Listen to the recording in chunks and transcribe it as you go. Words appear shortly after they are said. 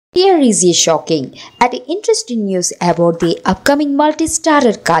Here is a shocking and interesting news about the upcoming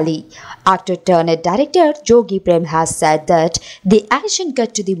multi-starrer Kali. Actor turned director Jogi Prem has said that the action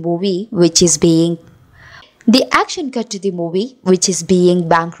cut to the movie, which is being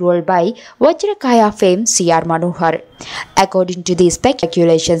bankrolled by Vajrakaya fame C.R. Manohar. According to the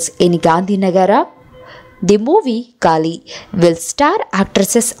speculations in Gandhinagara, the movie Kali will star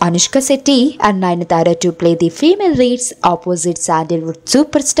actresses Anushka Shetty and Nayantara to play the female leads opposite sandalwood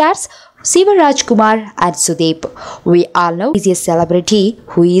superstars Shiva, Rajkumar and Sudeep. We all know he is a celebrity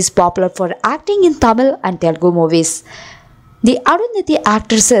who is popular for acting in Tamil and Telugu movies. The Arundhati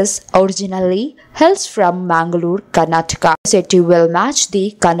actresses originally hails from Mangalore, Karnataka. Shetty will match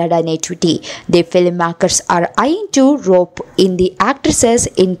the Kannada nativity. The filmmakers are eyeing to rope in the actresses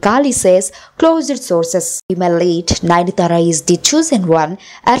in Kali, says closer sources. Female lead Nayantara is the chosen one.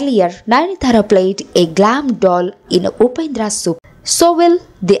 Earlier, Nayantara played a glam doll in Upendra Soup. So will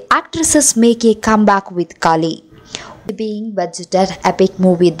the actresses make a comeback with Kali? Being budgeted epic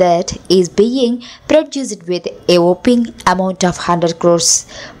movie that is being produced with a whopping amount of 100 crores.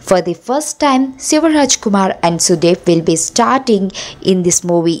 For the first time, Shiva, Rajkumar and Sudeep will be starting in this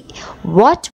movie. What